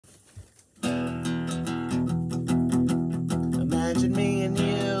imagine me and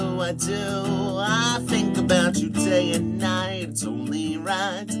you, I do. I think about you day and night. It's only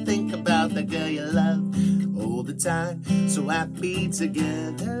right to think about the girl you love all the time. So happy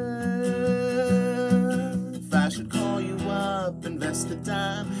together. If I should call you up, invest the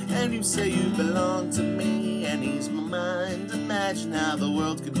time, and you say you belong to me and ease my mind, imagine how the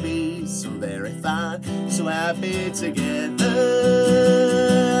world could be so very fine, so happy together.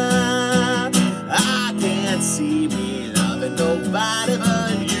 I can't see me loving nobody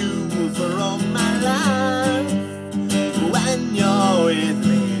but you for all my life. When you're with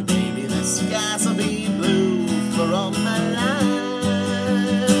me, baby, the skies will be blue for all my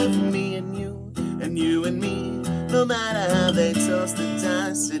life. Me and you and me, no matter how they toss the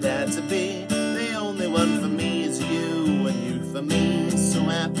dice, it had to be. The only one for me is you, and you for me, so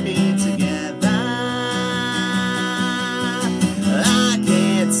happy together. I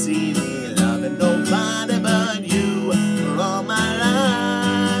can't see me loving nobody but you for all my life.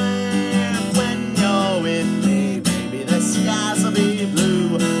 When you're with me, baby, the skies will be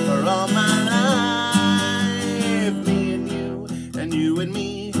blue for all my life. Me and you and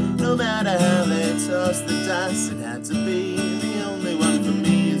me, no matter how they toss the dice, it had to be. The only one for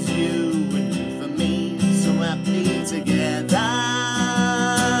me is you, and you for me, so happy together.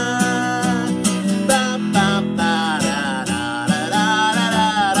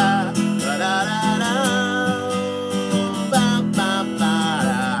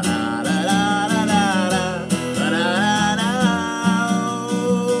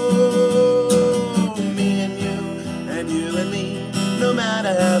 No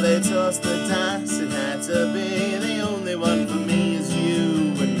matter how they toss the dice, it had to be. The only one for me is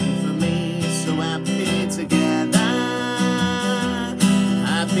you, and you for me, so happy together.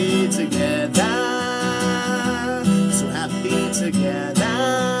 Happy together. So happy together.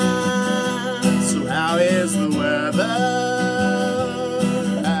 So how is the weather?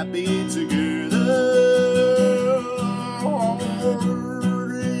 Happy together.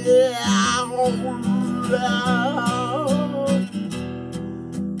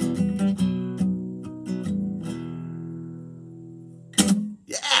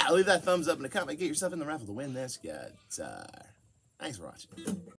 Yeah, leave that thumbs up in the comment. Get yourself in the raffle to win this guitar. Thanks for watching.